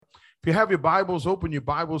If you have your Bibles, open your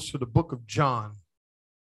Bibles to the book of John.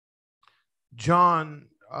 John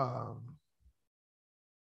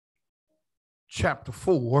chapter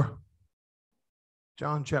 4.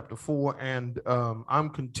 John chapter 4. And I'm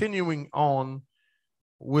continuing on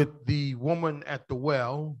with the woman at the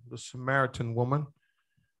well, the Samaritan woman.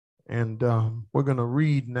 And we're going to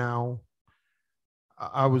read now.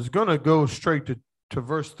 I was going to go straight to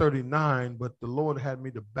verse 39, but the Lord had me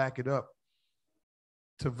to back it up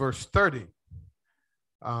to verse 30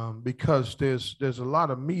 because there's a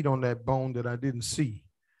lot of meat on that bone that I didn't see.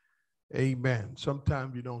 Amen.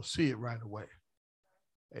 Sometimes you don't see it right away.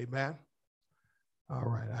 Amen. All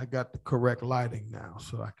right. I got the correct lighting now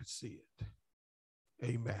so I could see it.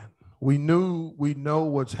 Amen. We know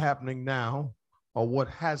what's happening now, or what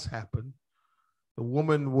has happened. The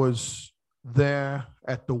woman was there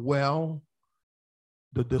at the well.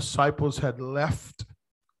 The disciples had left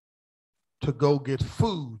to go get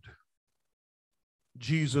food.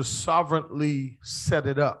 Jesus sovereignly set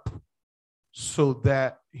it up so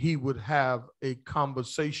that he would have a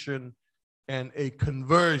conversation and a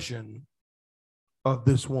conversion of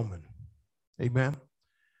this woman. Amen.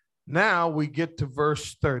 Now we get to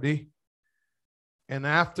verse 30. And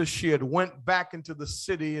after she had went back into the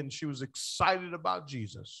city and she was excited about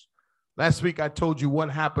Jesus. Last week I told you what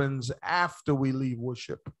happens after we leave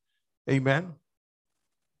worship. Amen.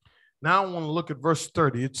 Now I want to look at verse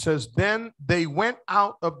 30. It says, then they went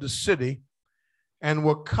out of the city and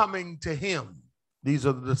were coming to him. These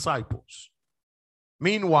are the disciples.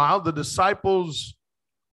 Meanwhile, the disciples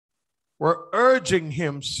were urging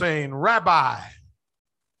him, saying, Rabbi,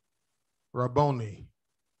 Rabboni,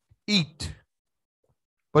 eat.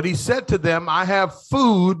 But he said to them, I have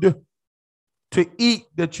food to eat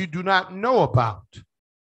that you do not know about.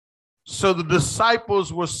 So the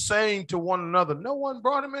disciples were saying to one another, no one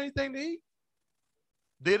brought him anything to eat?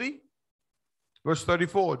 Did he? Verse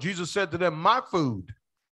 34, Jesus said to them, my food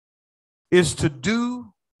is to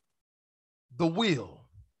do the will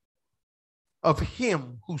of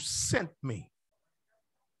him who sent me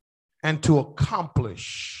and to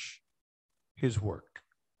accomplish his work.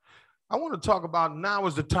 I want to talk about, now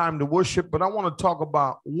is the time to worship, but I want to talk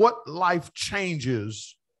about what life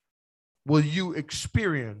changes will you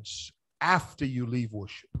experience after you leave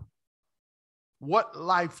worship? What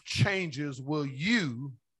life changes will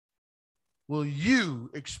you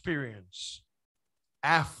experience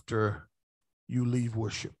after you leave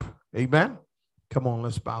worship? Amen. Come on,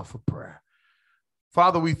 let's bow for prayer.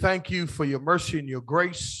 Father, we thank you for your mercy and your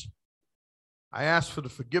grace. I ask for the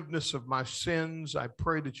forgiveness of my sins. I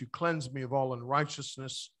pray that you cleanse me of all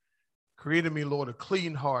unrighteousness. Create in me, Lord, a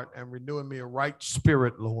clean heart and renew in me a right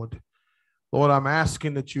spirit, Lord. Lord, I'm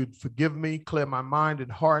asking that you'd forgive me, clear my mind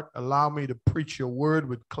and heart, allow me to preach your word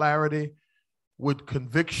with clarity, with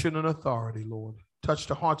conviction and authority, Lord. Touch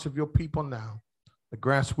the hearts of your people now. The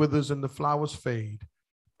grass withers and the flowers fade,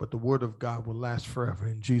 but the word of God will last forever.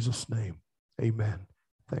 In Jesus' name, amen.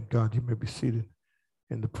 Thank God. You may be seated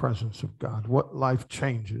in the presence of God. What life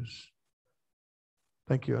changes?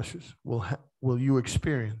 Thank you, ushers. Will you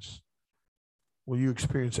experience? Will you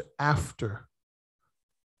experience after?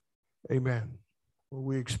 Amen. Will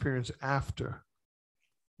we experience after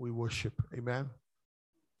we worship? Amen.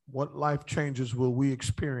 What life changes will we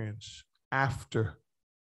experience after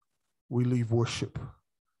we leave worship?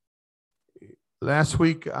 Last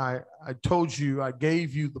week, I told you, I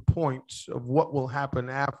gave you the points of what will happen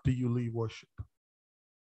after you leave worship.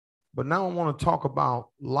 But now I want to talk about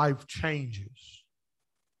life changes.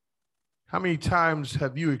 How many times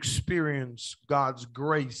have you experienced God's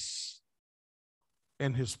grace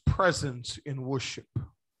and his presence in worship?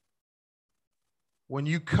 When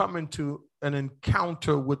you come into an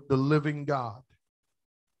encounter with the living God.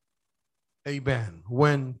 Amen.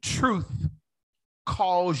 When truth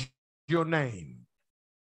calls your name.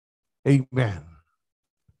 Amen.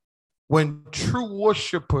 When true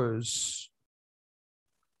worshipers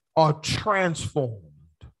are transformed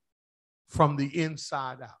from the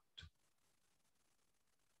inside out.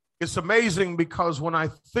 It's amazing because when I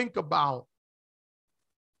think about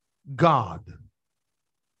God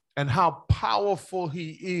and how powerful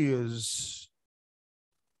he is,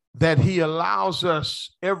 that he allows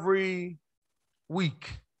us every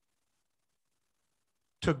week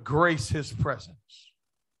to grace his presence.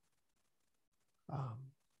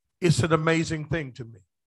 It's an amazing thing to me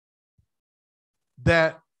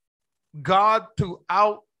that God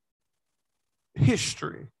throughout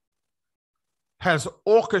history has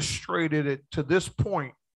orchestrated it to this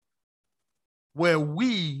point where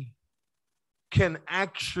we can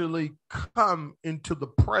actually come into the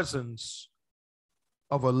presence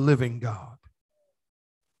of a living God.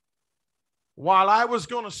 While I was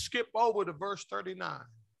going to skip over to verse 39,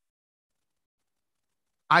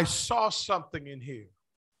 I saw something in here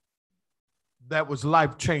that was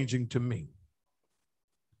life-changing to me.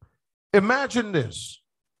 Imagine this.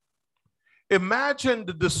 Imagine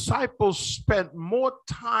the disciples spent more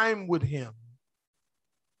time with him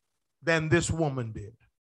than this woman did.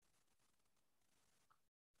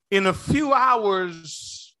 In a few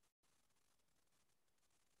hours,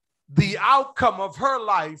 the outcome of her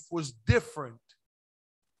life was different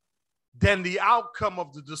than the outcome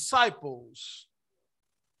of the disciples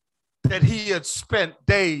that he had spent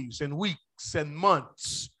days and weeks and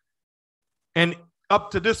months, and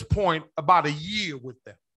up to this point, about a year with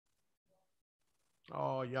them.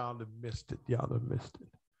 Oh, y'all have missed it. Y'all have missed it.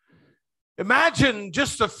 Imagine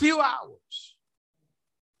just a few hours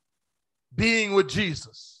being with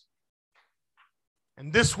Jesus.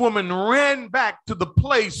 And this woman ran back to the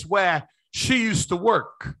place where she used to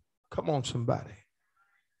work. Come on, somebody.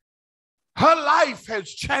 Her life has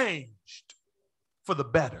changed for the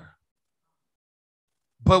better.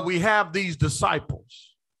 But we have these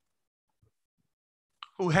disciples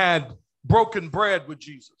who had broken bread with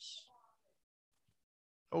Jesus.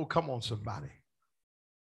 Oh, come on, somebody.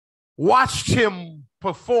 Watched him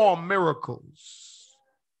perform miracles,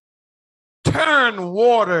 turn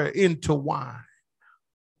water into wine.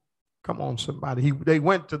 Come on, somebody. They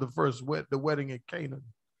went to the wedding in Canaan.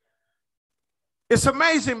 It's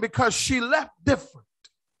amazing because she left different,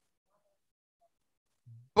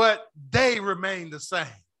 but they remain the same.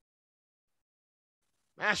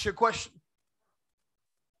 Ask you a question.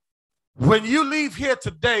 When you leave here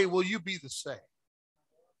today, will you be the same?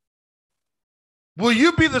 Will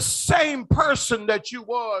you be the same person that you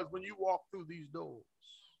was when you walked through these doors?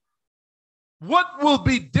 What will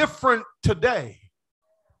be different today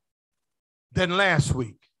than last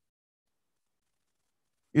week?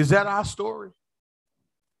 Is that our story?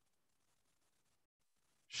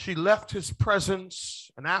 She left his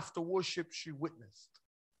presence, and after worship, she witnessed.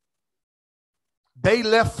 They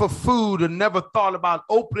left for food and never thought about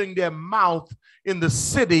opening their mouth in the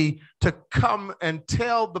city to come and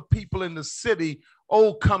tell the people in the city,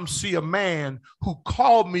 oh, come see a man who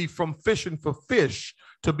called me from fishing for fish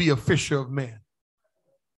to be a fisher of men.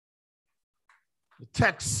 The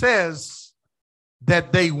text says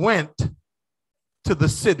that they went to the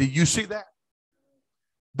city. You see that?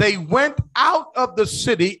 They went out of the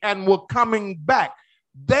city and were coming back.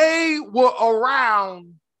 They were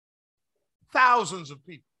around thousands of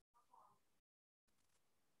people.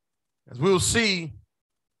 As we'll see,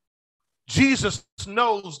 Jesus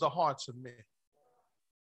knows the hearts of men.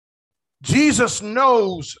 Jesus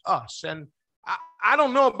knows us. And I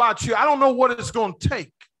don't know about you. I don't know what it's going to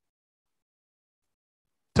take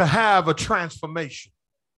to have a transformation.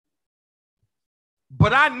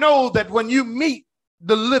 But I know that when you meet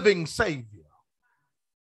the living Savior,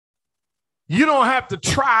 you don't have to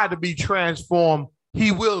try to be transformed.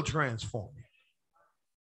 He will transform you.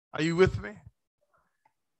 Are you with me?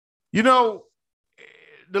 You know,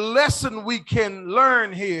 the lesson we can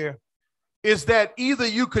learn here is that either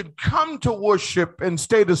you could come to worship and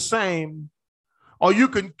stay the same, or you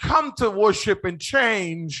can come to worship and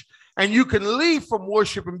change, and you can leave from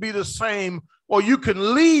worship and be the same, or you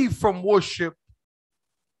can leave from worship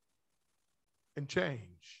and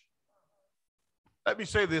change. Let me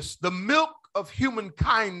say this. The milk of human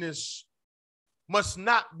kindness must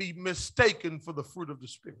not be mistaken for the fruit of the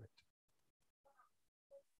Spirit.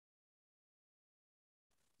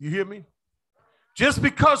 You hear me? Just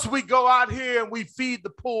because we go out here and we feed the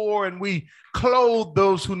poor and we clothe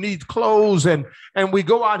those who need clothes, and we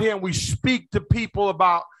go out here and we speak to people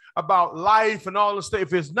about life and all this stuff,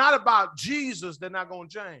 if it's not about Jesus, they're not going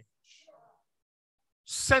to change.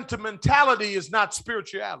 Sentimentality is not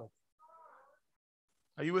spirituality.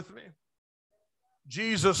 Are you with me?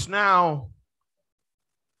 Jesus now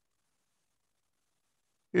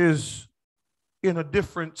is in a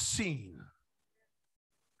different scene.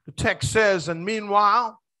 The text says, and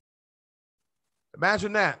meanwhile,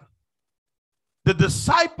 imagine that. The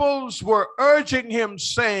disciples were urging him,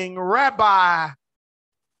 saying, Rabbi,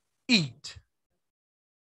 eat.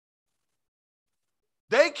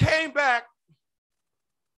 They came back.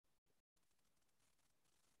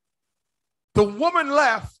 The woman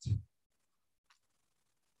left.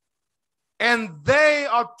 And they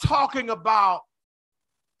are talking about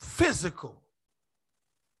physical.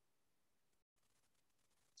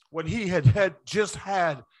 When he had just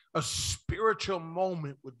had a spiritual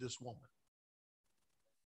moment with this woman.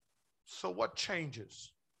 So what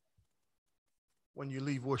changes when you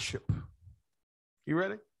leave worship? You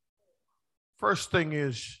ready? First thing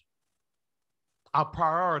is our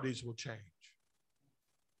priorities will change.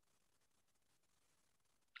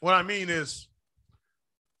 What I mean is,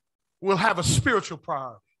 we'll have a spiritual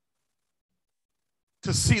priority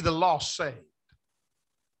to see the lost saved.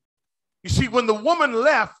 You see, when the woman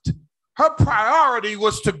left, her priority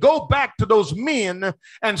was to go back to those men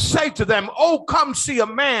and say to them, oh, come see a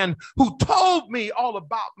man who told me all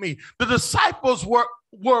about me. The disciples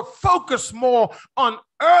were focused more on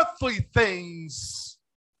earthly things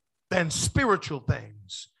than spiritual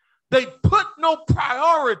things. They put no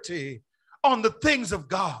priority on the things of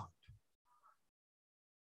God.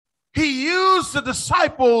 He used the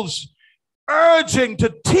disciples urging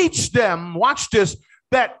to teach them, watch this,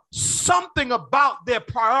 that something about their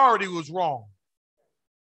priority was wrong.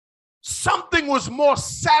 Something was more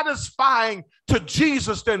satisfying to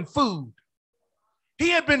Jesus than food. He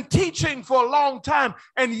had been teaching for a long time,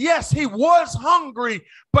 and yes, he was hungry,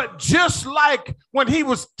 but just like when he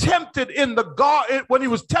was tempted in the garden, when he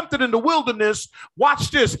was tempted in the wilderness, watch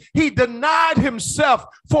this, he denied himself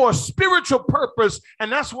for a spiritual purpose.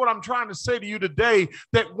 And that's what I'm trying to say to you today,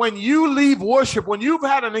 that when you leave worship, when you've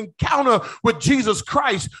had an encounter with Jesus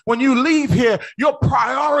Christ, when you leave here, your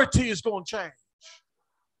priority is going to change.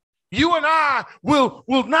 You and I will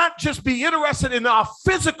not just be interested in our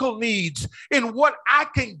physical needs, in what I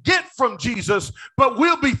can get from Jesus, but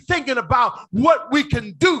we'll be thinking about what we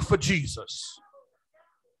can do for Jesus.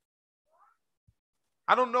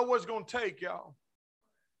 I don't know what it's going to take, y'all.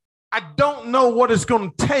 I don't know what it's going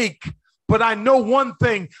to take, but I know one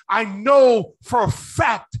thing. I know for a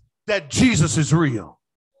fact that Jesus is real.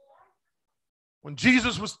 When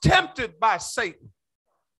Jesus was tempted by Satan,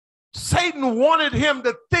 Satan wanted him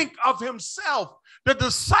to think of himself. The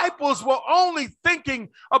disciples were only thinking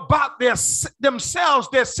about themselves.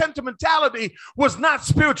 Their sentimentality was not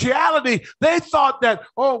spirituality. They thought that,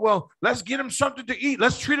 oh, well, let's get him something to eat.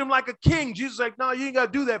 Let's treat him like a king. Jesus is like, no, you ain't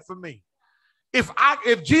got to do that for me.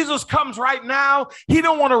 If Jesus comes right now, he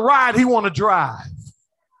don't want to ride, he want to drive.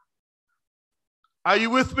 Are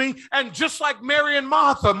you with me? And just like Mary and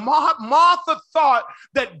Martha, Martha thought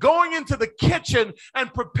that going into the kitchen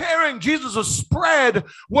and preparing Jesus a spread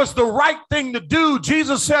was the right thing to do.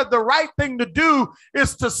 Jesus said the right thing to do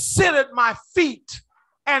is to sit at my feet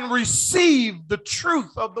and receive the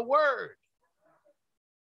truth of the word.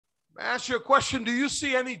 I ask you a question. Do you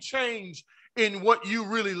see any change in what you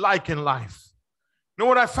really like in life? You know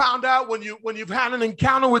what I found out when you've had an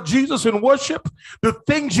encounter with Jesus in worship? The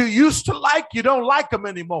things you used to like, you don't like them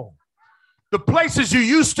anymore. The places you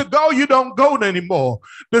used to go, you don't go anymore.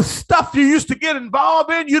 The stuff you used to get involved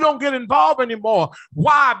in, you don't get involved anymore.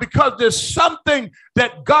 Why? Because there's something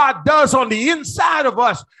that God does on the inside of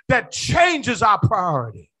us that changes our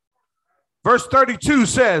priority. Verse 32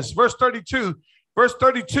 says,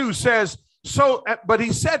 so, but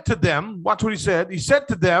he said to them, watch what he said. He said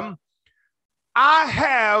to them, I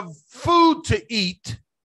have food to eat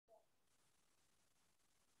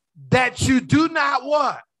that you do not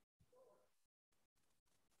what?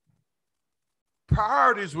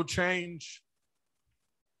 Priorities will change.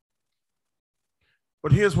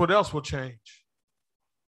 But here's what else will change.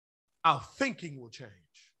 Our thinking will change.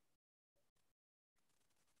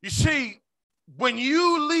 You see, when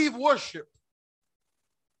you leave worship,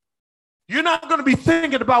 you're not going to be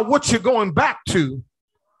thinking about what you're going back to,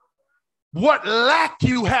 what lack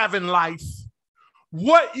you have in life,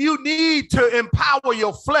 what you need to empower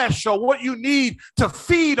your flesh or what you need to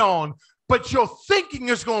feed on. But your thinking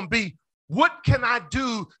is going to be, what can I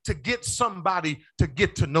do to get somebody to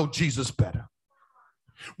get to know Jesus better?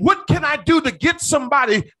 What can I do to get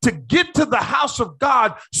somebody to get to the house of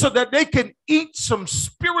God so that they can eat some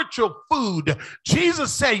spiritual food?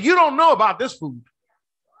 Jesus said, you don't know about this food.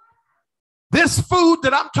 This food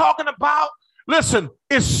that I'm talking about, listen,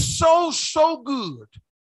 it's so good.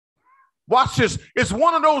 Watch this. It's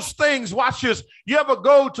one of those things. Watch this. You ever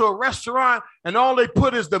go to a restaurant and all they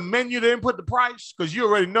put is the menu, they didn't put the price because you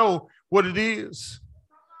already know what it is.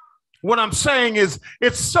 What I'm saying is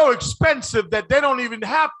it's so expensive that they don't even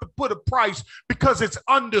have to put a price because it's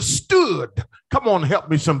understood. Come on, help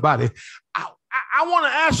me somebody. I want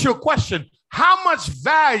to ask you a question. How much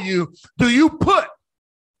value do you put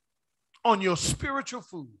on your spiritual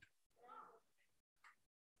food?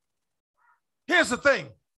 Here's the thing.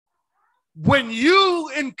 When you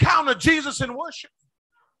encounter Jesus in worship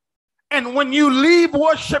and when you leave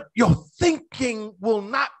worship, your thinking will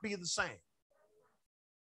not be the same.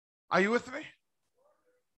 Are you with me?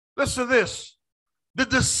 Listen to this. The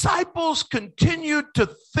disciples continued to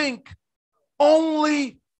think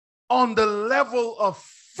only on the level of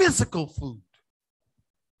physical food,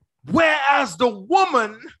 whereas the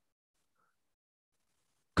woman,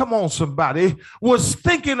 come on somebody, was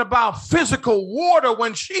thinking about physical water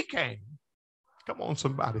when she came. Come on,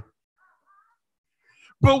 somebody.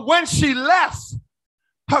 But when she left,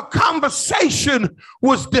 her conversation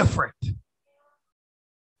was different.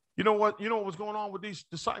 You know what? You know what was going on with these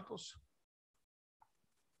disciples?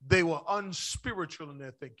 They were unspiritual in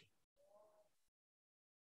their thinking.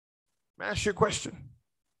 May I ask you a question?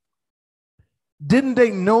 Didn't they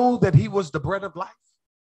know that he was the bread of life?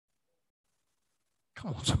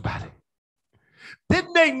 Come on, somebody.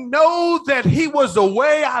 Didn't they know that he was the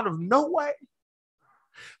way out of no way?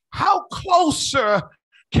 How closer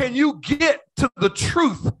can you get to the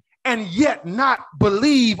truth and yet not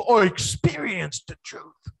believe or experience the truth?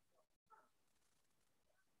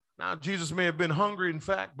 Now, Jesus may have been hungry, in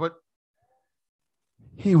fact, but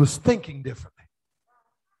he was thinking differently.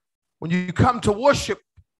 When you come to worship,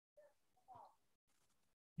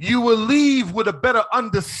 you will leave with a better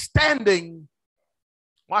understanding.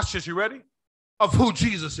 Watch this, you ready? Of who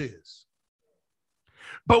Jesus is.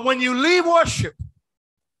 But when you leave worship,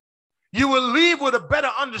 you will leave with a better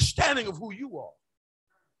understanding of who you are.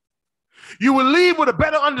 You will leave with a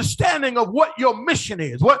better understanding of what your mission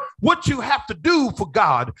is, what you have to do for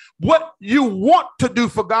God, what you want to do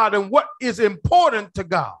for God, and what is important to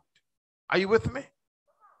God. Are you with me?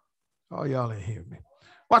 Oh, y'all ain't hear me.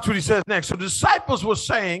 Watch what he says next. So the disciples were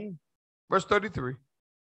saying, verse 33,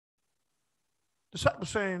 disciples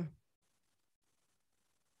saying,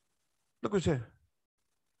 look what he said,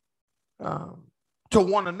 to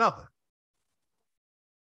one another.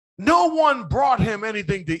 No one brought him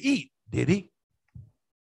anything to eat, did he?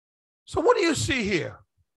 So what do you see here?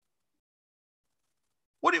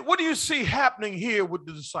 What do you see happening here with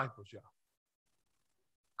the disciples, y'all?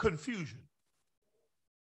 Confusion.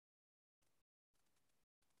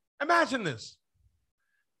 Imagine this.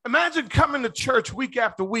 Imagine coming to church week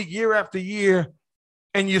after week, year after year,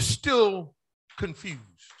 and you're still confused.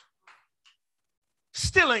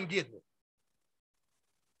 Still ain't getting it.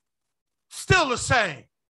 Still the same.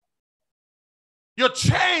 Your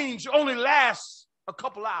change only lasts a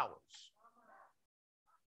couple hours.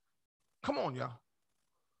 Come on, y'all.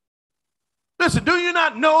 Listen, do you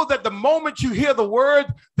not know that the moment you hear the word,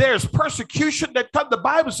 there's persecution that comes? The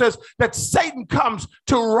Bible says that Satan comes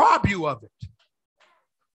to rob you of it.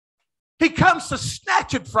 He comes to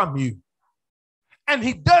snatch it from you. And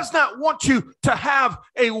he does not want you to have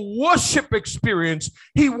a worship experience.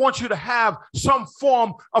 He wants you to have some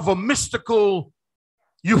form of a mystical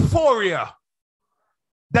euphoria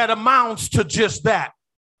that amounts to just that.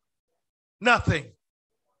 Nothing.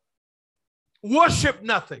 Worship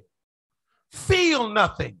nothing. Feel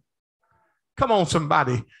nothing. Come on,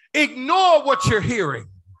 somebody. Ignore what you're hearing.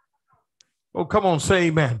 Oh, come on, say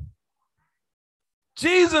amen.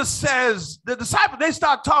 Jesus says, the disciples, they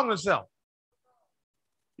start talking to themselves.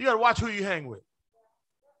 You got to watch who you hang with.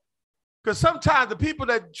 Because sometimes the people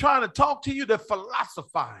that are trying to talk to you, they're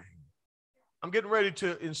philosophizing. I'm getting ready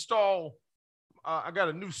to install, I got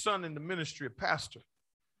a new son in the ministry, a pastor.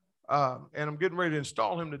 And I'm getting ready to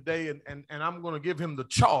install him today, and I'm going to give him the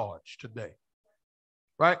charge today.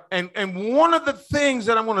 Right? And one of the things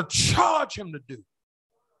that I'm going to charge him to do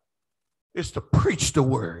is to preach the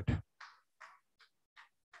word.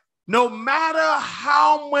 No matter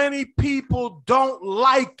how many people don't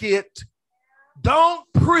like it, don't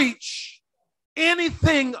preach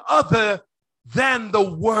anything other than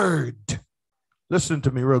the word. Listen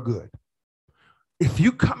to me real good. If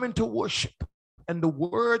you come into worship and the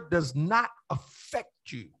word does not affect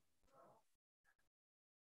you,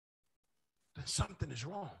 then something is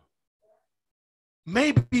wrong.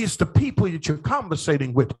 Maybe it's the people that you're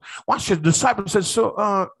conversating with. Watch, the disciple says,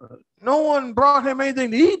 so no one brought him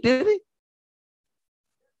anything to eat, did he?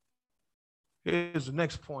 Here's the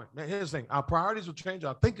next point. Here's the thing. Our priorities will change.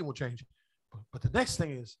 Our thinking will change. But the next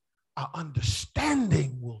thing is our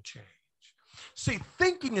understanding will change. See,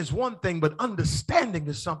 thinking is one thing, but understanding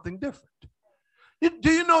is something different.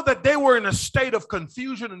 Do you know that they were in a state of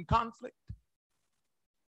confusion and conflict?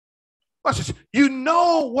 You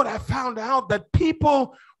know what I found out? That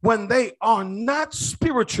people, when they are not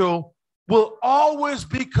spiritual, will always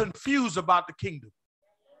be confused about the kingdom.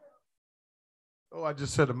 Oh, I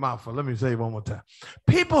just said a mouthful. Let me say it one more time.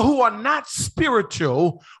 People who are not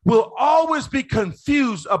spiritual will always be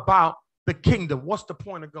confused about the kingdom. What's the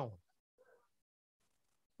point of going?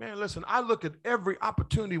 Man, listen, I look at every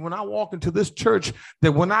opportunity when I walk into this church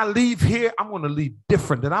that when I leave here, I'm going to leave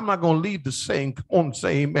different, that I'm not going to leave the same. Come on,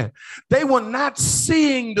 say amen. They were not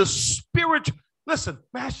seeing the spiritual. Listen,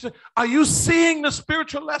 Master, are you seeing the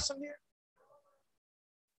spiritual lesson here?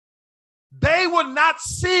 They were not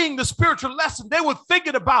seeing the spiritual lesson. They were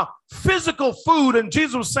thinking about physical food, and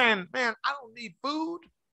Jesus was saying, man, I don't need food.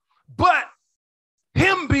 But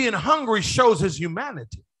him him being hungry shows his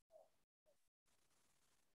humanity.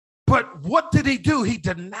 But what did he do? He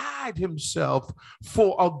denied himself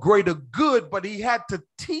for a greater good, but he had to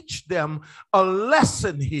teach them a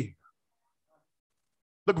lesson here.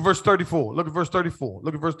 Look at verse 34. Look at verse 34.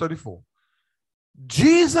 Look at verse 34.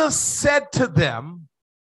 Jesus said to them,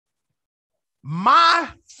 my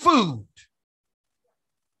food.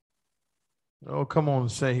 Oh, come on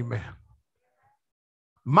and say amen.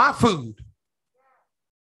 My food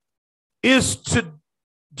is to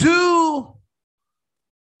do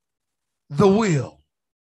the will.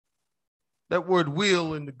 That word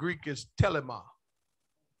will in the Greek is telema.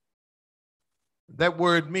 That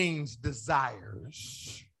word means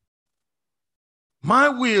desires. My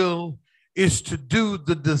will is to do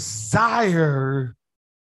the desire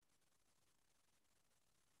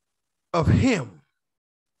of him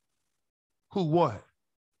who what?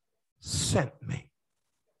 Sent me.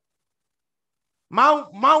 My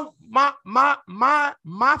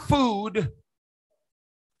food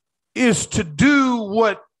is to do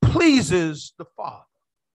what pleases the Father.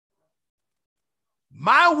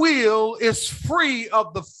 My will is free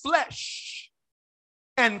of the flesh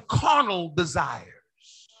and carnal desires.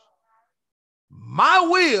 My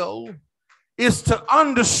will is to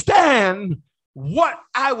understand what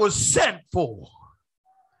I was sent for.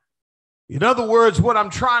 In other words, what I'm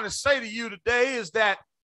trying to say to you today is that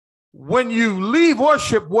when you leave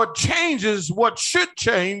worship, what changes, what should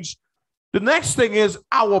change, the next thing is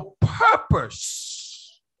our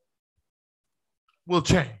purpose will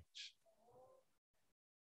change.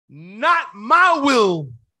 Not my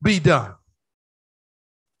will be done,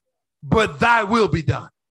 but thy will be done.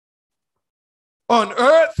 On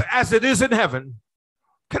earth as it is in heaven.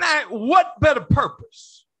 What better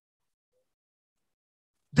purpose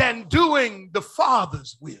than doing the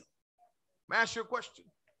Father's will? May I ask you a question?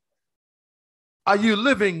 Are you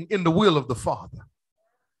living in the will of the Father?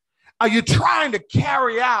 Are you trying to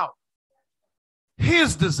carry out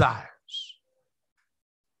his desires?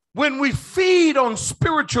 When we feed on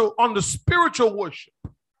the spiritual worship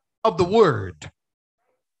of the word,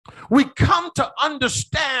 we come to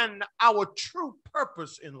understand our true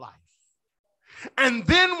purpose in life. And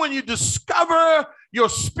then when you discover your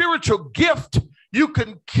spiritual gift, you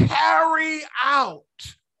can carry out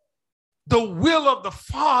the will of the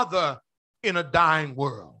Father in a dying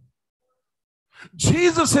world.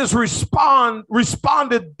 Jesus has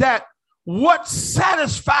responded that what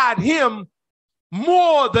satisfied him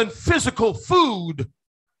more than physical food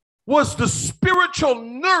was the spiritual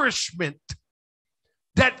nourishment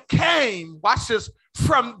that came, watch this,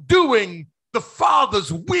 from doing the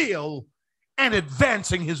Father's will and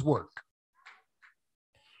advancing his work.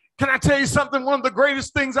 Can I tell you something? One of the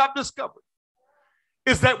greatest things I've discovered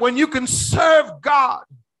is that when you can serve God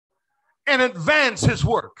and advance his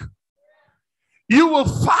work, you will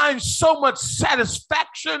find so much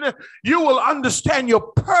satisfaction. You will understand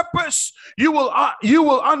your purpose. You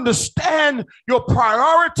will understand your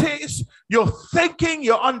priorities. Your thinking,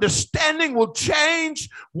 your understanding will change.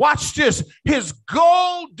 Watch this. His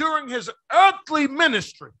goal during his earthly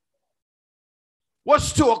ministry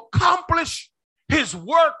was to accomplish his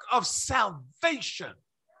work of salvation.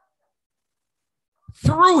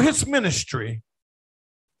 Through his ministry,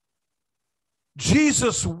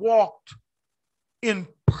 Jesus walked in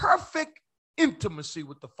perfect intimacy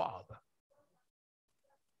with the Father.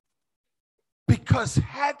 Because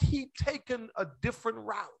had he taken a different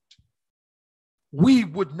route, we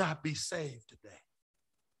would not be saved today.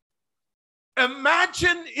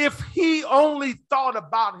 Imagine if he only thought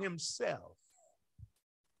about himself.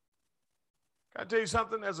 Can I tell you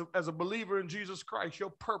something? As a believer in Jesus Christ,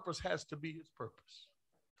 your purpose has to be his purpose.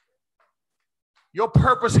 Your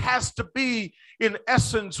purpose has to be, in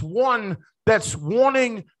essence, one that's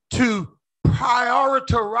wanting to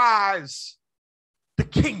prioritize the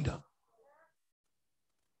kingdom.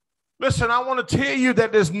 Listen, I want to tell you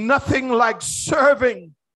that there's nothing like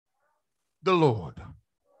serving the Lord.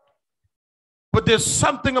 But there's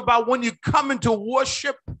something about when you come into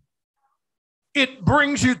worship, it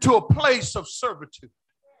brings you to a place of servitude.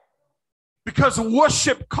 Because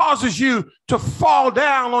worship causes you to fall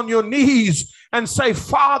down on your knees and say,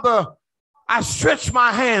 Father, I stretch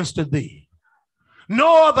my hands to thee.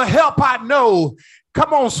 No other help I know.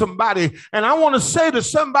 Come on, somebody. And I want to say to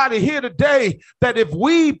somebody here today that if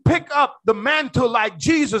we pick up the mantle like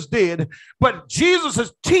Jesus did, but Jesus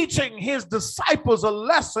is teaching his disciples a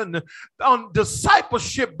lesson on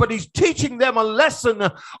discipleship, but he's teaching them a lesson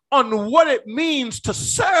on what it means to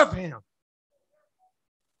serve him.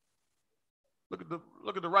 Look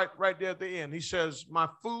at the right there at the end. He says, my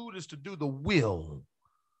food is to do the will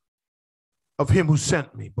of him who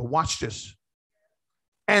sent me. But watch this.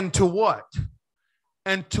 And to what?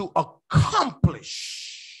 And to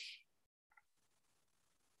accomplish.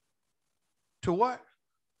 To what?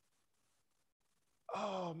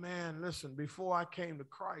 Oh, man, listen, before I came to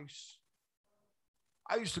Christ,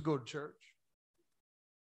 I used to go to church.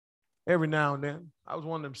 Every now and then. I was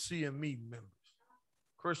one of them CME members.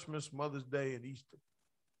 Christmas, Mother's Day, and Easter.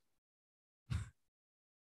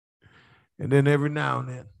 And then every now and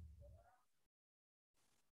then.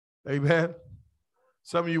 Amen.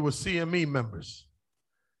 Some of you were CME members.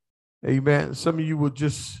 Amen. Some of you were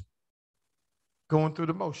just going through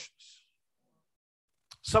the motions.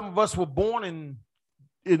 Some of us were born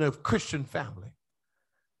in a Christian family.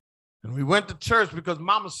 And we went to church because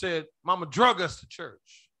Mama said, Mama drug us to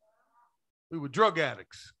church. We were drug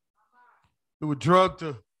addicts. We were drugged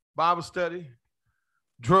to Bible study,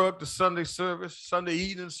 drugged to Sunday service, Sunday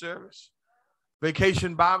evening service,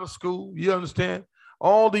 vacation Bible school. You understand?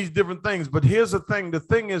 All these different things. But here's the thing. The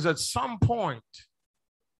thing is, at some point,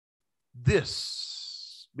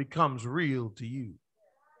 this becomes real to you.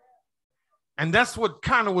 And that's what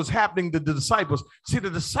kind of was happening to the disciples. See,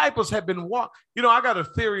 the disciples had been I got a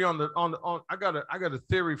theory I got a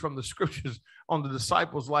theory from the scriptures on the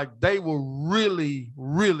disciples, like they were really,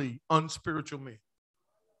 really unspiritual men.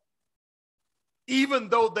 Even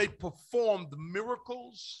though they performed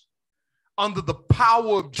miracles under the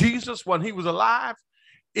power of Jesus when he was alive,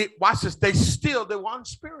 watch this, they were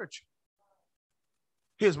unspiritual.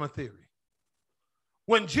 Here's my theory.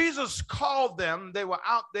 When Jesus called them, they were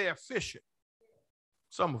out there fishing.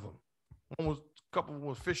 Some of them. A couple of them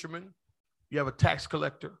was fishermen. You have a tax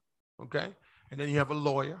collector, okay? And then you have a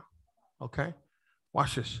lawyer, okay?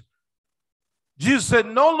 Watch this. Jesus said,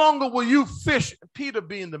 no longer will you fish, Peter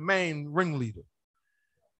being the main ringleader.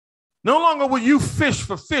 No longer will you fish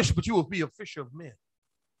for fish, but you will be a fisher of men.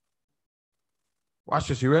 Watch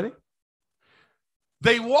this, you ready?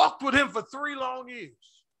 They walked with him for 3 long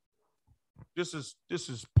years. This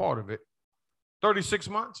is part of it. 36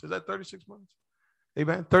 months, is that 36 months?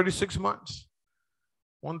 Amen. 36 months,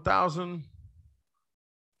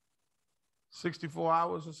 1,064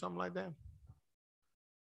 hours or something like that.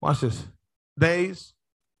 Watch this. Days.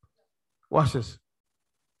 Watch this.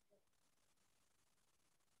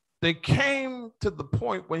 They came to the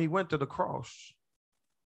point when he went to the cross.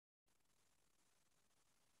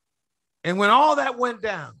 And when all that went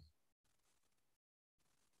down,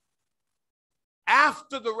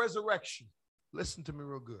 after the resurrection, listen to me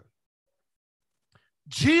real good.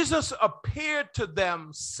 Jesus appeared to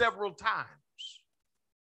them several times.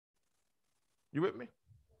 You with me?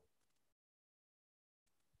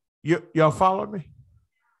 Y'all follow me?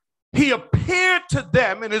 He appeared to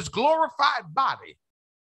them in his glorified body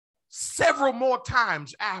several more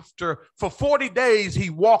times for 40 days he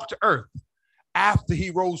walked earth after he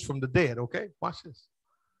rose from the dead, okay? Watch this.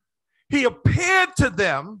 He appeared to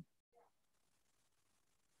them,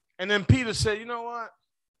 and then Peter said, you know what?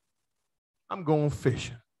 I'm going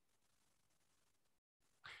fishing.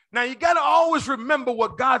 Now, you got to always remember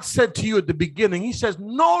what God said to you at the beginning. He says,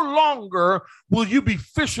 no longer will you be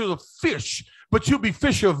fishers of fish, but you'll be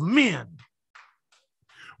fisher of men.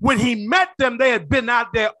 When he met them, they had been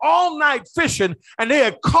out there all night fishing, and they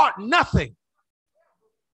had caught nothing.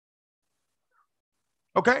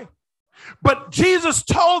 Okay? But Jesus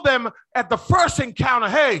told them at the first encounter,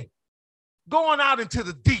 hey, go on out into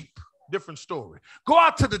the deep. Different story. Go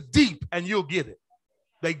out to the deep and you'll get it.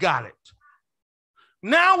 They got it.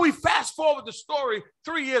 Now we fast forward the story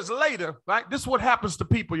 3 years later, right? This is what happens to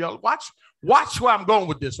people, y'all. Watch where I'm going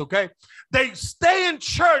with this, okay? They stay in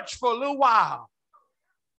church for a little while.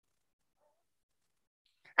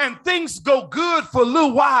 And things go good for a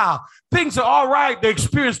little while. Things are all right. They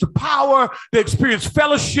experience the power. They experience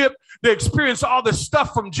fellowship. They experience all this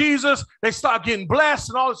stuff from Jesus. They start getting blessed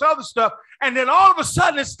and all this other stuff. And then all of a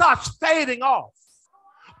sudden it starts fading off.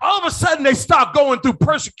 All of a sudden they start going through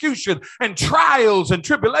persecution and trials and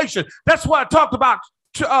tribulation. That's why I talked about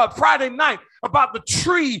Friday night about the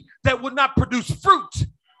tree that would not produce fruit.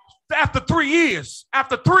 After 3 years,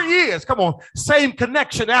 come on, same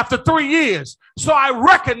connection after 3 years. So I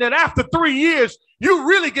reckon that after 3 years, you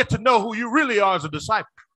really get to know who you really are as a disciple.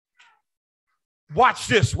 Watch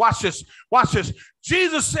this.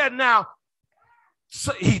 Jesus said now,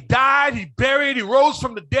 so he died, he buried, he rose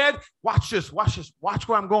from the dead. Watch this. Watch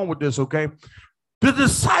where I'm going with this, okay? The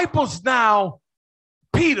disciples now,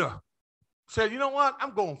 Peter said, you know what?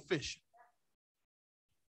 I'm going fishing.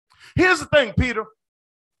 Here's the thing, Peter.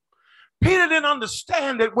 Peter didn't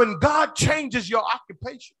understand that when God changes your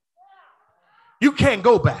occupation, you can't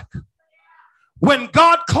go back. When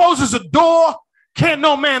God closes a door, Can't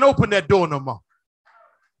no man open that door no more.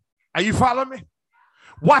 Are you following me?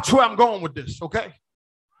 Watch where I'm going with this, okay?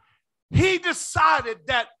 He decided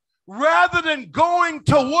that rather than going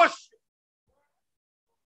to worship,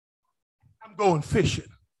 I'm going fishing.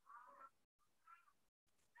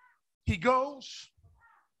 He goes,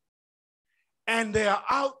 and they're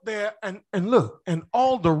out there, and look, and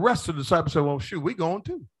all the rest of the disciples say, well, shoot, we going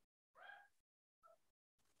too.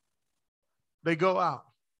 They go out,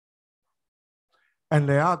 and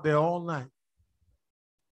they're out there all night.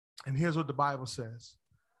 And here's what the Bible says.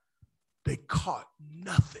 They caught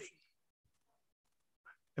nothing.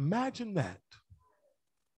 Imagine that.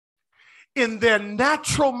 In their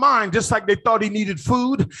natural mind, just like they thought he needed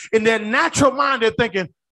food, in their natural mind, they're thinking,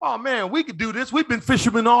 oh, man, we could do this. We've been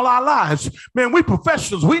fishermen all our lives. Man, we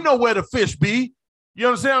professionals. We know where the fish be. You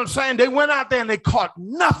understand what I'm saying? They went out there and they caught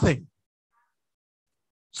nothing.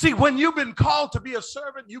 See, when you've been called to be a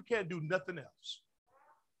servant, you can't do nothing else.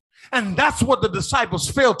 And that's what the disciples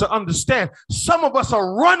failed to understand. Some of us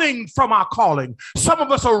are running from our calling. Some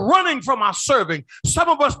of us are running from our serving. Some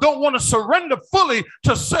of us don't want to surrender fully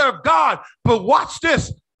to serve God. But watch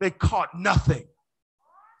this. They caught nothing.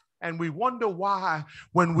 And we wonder why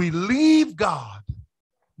when we leave God,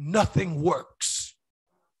 nothing works.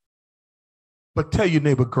 But tell your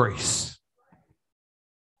neighbor grace.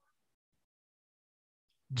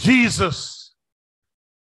 Jesus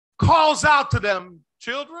calls out to them,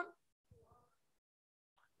 children,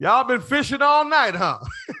 y'all been fishing all night, huh?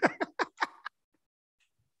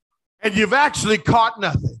 And you've actually caught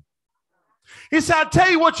nothing. He said, I'll tell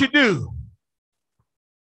you what you do.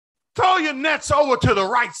 Throw your nets over to the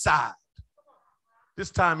right side. This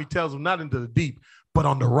time he tells them not into the deep, but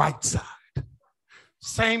on the right side.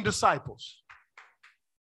 Same disciples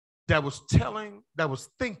that was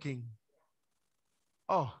thinking,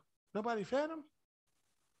 oh, nobody fed him?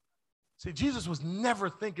 See, Jesus was never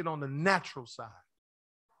thinking on the natural side.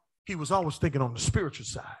 He was always thinking on the spiritual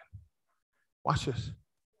side. Watch this.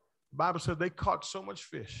 The Bible said they caught so much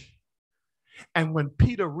fish. And when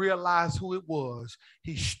Peter realized who it was,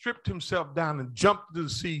 he stripped himself down and jumped into the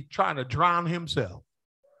sea trying to drown himself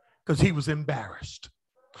because he was embarrassed.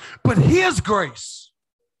 But his grace,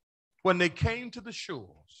 when they came to the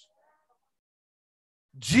shores,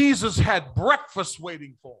 Jesus had breakfast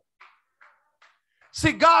waiting for him.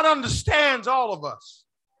 See, God understands all of us.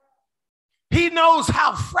 He knows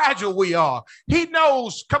how fragile we are. He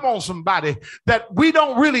knows, come on, somebody, that we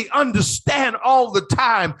don't really understand all the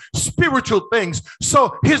time spiritual things.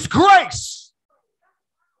 So his grace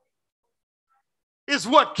is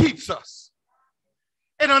what keeps us.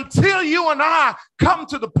 And until you and I come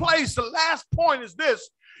to the place, the last point is this,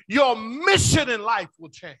 your mission in life will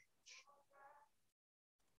change.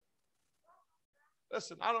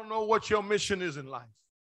 Listen, I don't know what your mission is in life.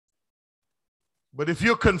 But if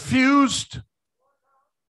you're confused,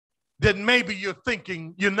 then maybe you're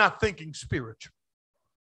not thinking spiritual.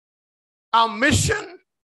 Our mission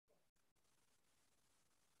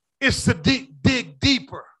is to dig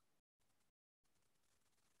deeper.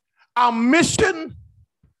 Our mission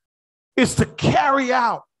is to carry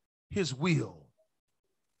out his will.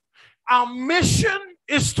 Our mission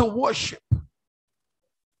is to worship.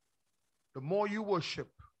 The more you worship,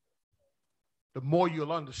 the more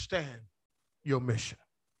you'll understand your mission.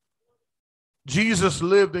 Jesus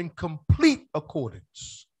lived in complete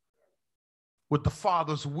accordance with the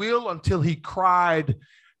Father's will until his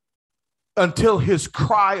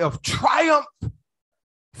cry of triumph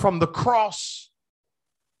from the cross,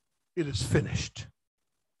 it is finished,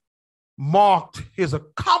 marked his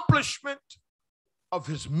accomplishment of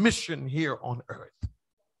his mission here on earth.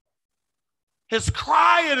 His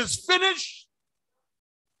cry, it is finished,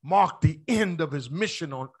 marked the end of his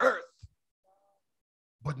mission on earth,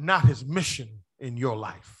 but not his mission in your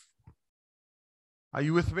life. Are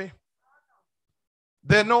you with me?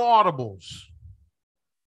 There are no audibles.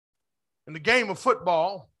 In the game of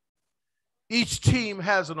football, each team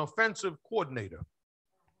has an offensive coordinator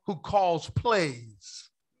who calls plays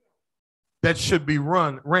that should be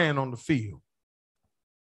ran on the field.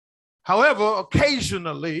 However,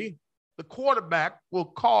 occasionally, the quarterback will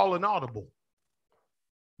call an audible,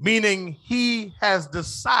 meaning he has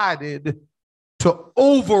decided to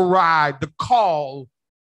override the call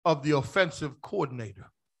of the offensive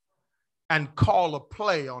coordinator and call a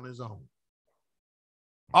play on his own.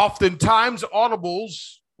 Oftentimes,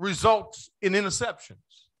 audibles results in interceptions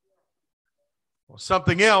or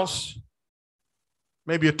something else,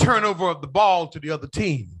 maybe a turnover of the ball to the other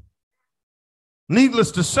team.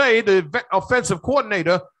 Needless to say, the offensive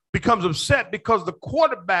coordinator becomes upset because the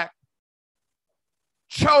quarterback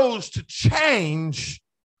chose to change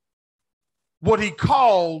what he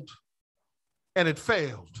called and it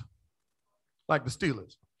failed, like the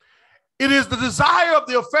Steelers. It is the desire of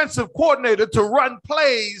the offensive coordinator to run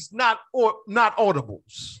plays, not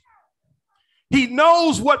audibles. He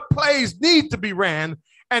knows what plays need to be ran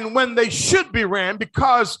and when they should be ran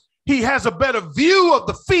because he has a better view of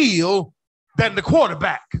the field than the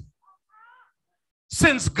quarterback.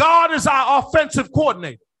 Since God is our offensive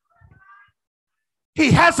coordinator,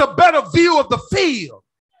 he has a better view of the field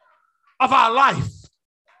of our life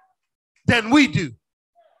than we do.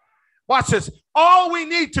 Watch this. All we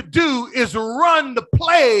need to do is run the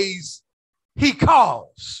plays he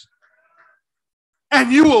calls,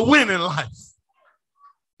 and you will win in life.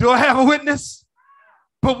 Do I have a witness?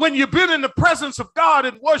 But when you've been in the presence of God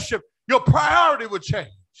in worship, your priority will change.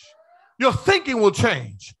 Your thinking will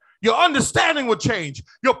change. Your understanding will change.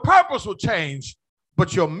 Your purpose will change.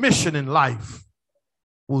 But your mission in life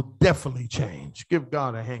will definitely change. Give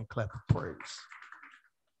God a hand clap of praise.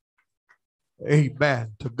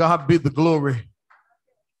 Amen. To God be the glory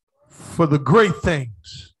for the great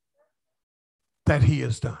things that he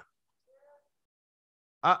has done.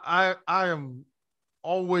 I am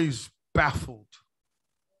always baffled,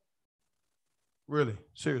 really,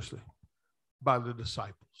 seriously, by the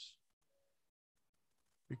disciples.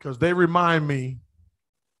 Because they remind me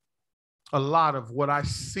a lot of what I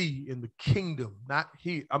see in the kingdom, not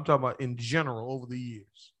here, I'm talking about in general over the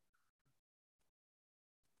years.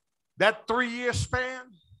 That 3-year span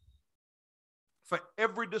for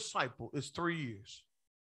every disciple is 3 years.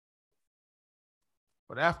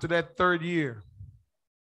 But after that 3rd year,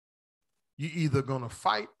 you're either going to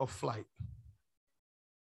fight or flight.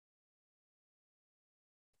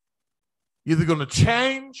 You're either going to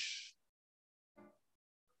change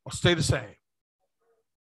or stay the same.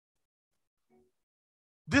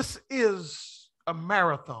 This is a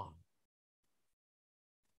marathon.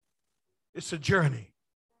 It's a journey.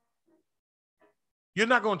 You're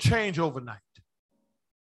not going to change overnight.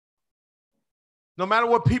 No matter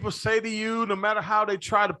what people say to you, no matter how they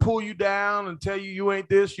try to pull you down and tell you you ain't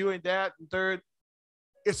this, you ain't that, and third,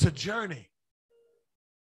 it's a journey.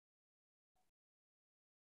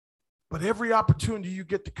 But every opportunity you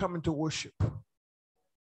get to come into worship,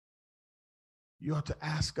 you have to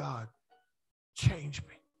ask God, change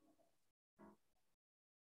me.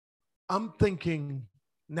 I'm thinking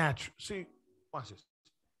natural. See, watch this.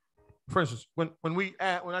 For instance, when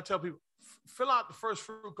I tell people, fill out the first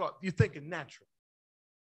fruit card, you're thinking natural.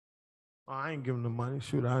 Oh, I ain't giving them money.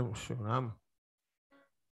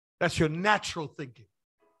 That's your natural thinking.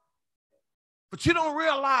 But you don't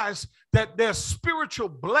realize that there's spiritual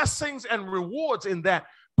blessings and rewards in that.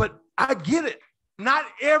 But I get it. Not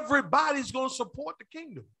everybody's going to support the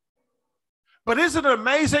kingdom. But isn't it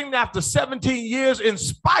amazing that after 17 years, in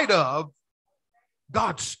spite of,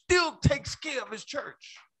 God still takes care of his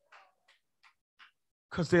church?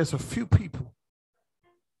 Because there's a few people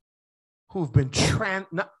who've been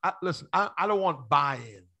listen, I don't want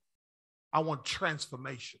buy-in. I want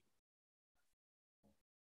transformation.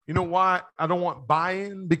 You know why I don't want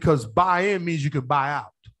buy-in? Because buy-in means you can buy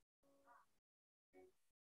out.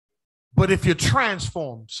 But if you're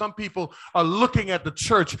transformed, some people are looking at the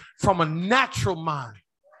church from a natural mind.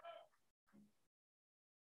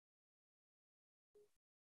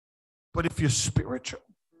 But if you're spiritual,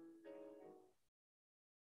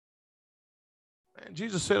 man,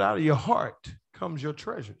 Jesus said, out of your heart comes your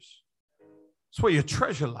treasures. That's where your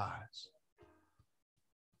treasure lies.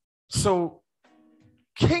 So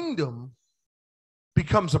kingdom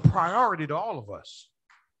becomes a priority to all of us.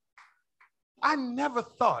 I never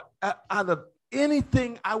thought out of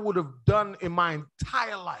anything I would have done in my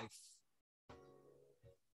entire life,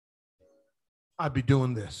 I'd be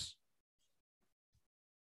doing this.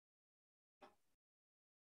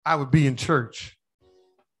 I would be in church.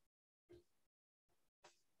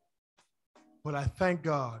 But I thank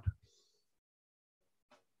God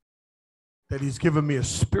that he's given me a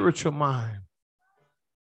spiritual mind.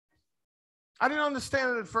 I didn't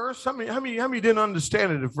understand it at first. How many didn't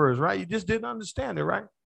understand it at first, right? You just didn't understand it, right?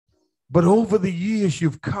 But over the years,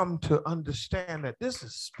 you've come to understand that this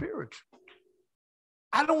is spiritual.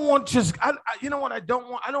 I don't want just, you know what I don't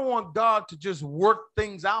want? I don't want God to just work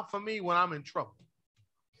things out for me when I'm in trouble.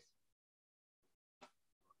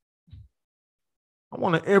 I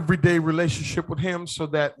want an everyday relationship with him so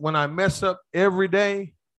that when I mess up every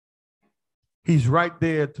day, he's right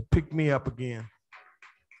there to pick me up again,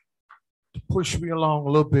 to push me along a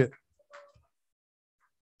little bit.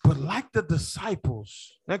 But like the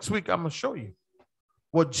disciples, next week I'm going to show you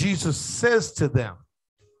what Jesus says to them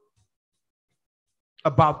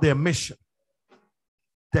about their mission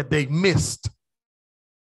that they missed.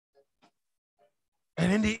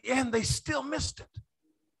 And in the end, they still missed it.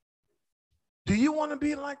 Do you want to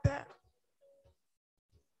be like that?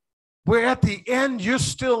 Where at the end, you're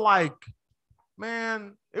still like,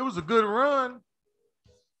 man, it was a good run.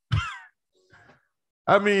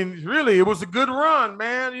 I mean, really, it was a good run,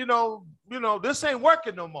 man. You know, this ain't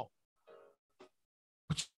working no more.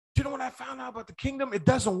 But you know what I found out about the kingdom? It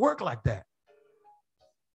doesn't work like that.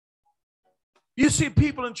 You see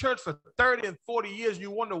people in church for 30 and 40 years, you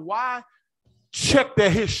wonder why? Check their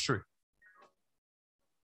history.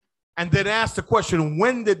 And then ask the question,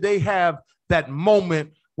 when did they have that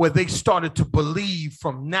moment where they started to believe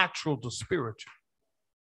from natural to spiritual?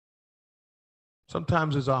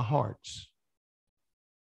 Sometimes it's our hearts.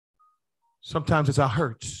 Sometimes it's our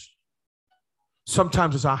hurts.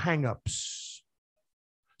 Sometimes it's our hang-ups.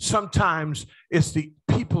 Sometimes it's the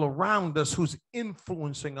people around us who's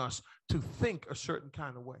influencing us to think a certain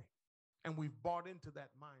kind of way. And we've bought into that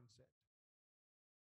mindset.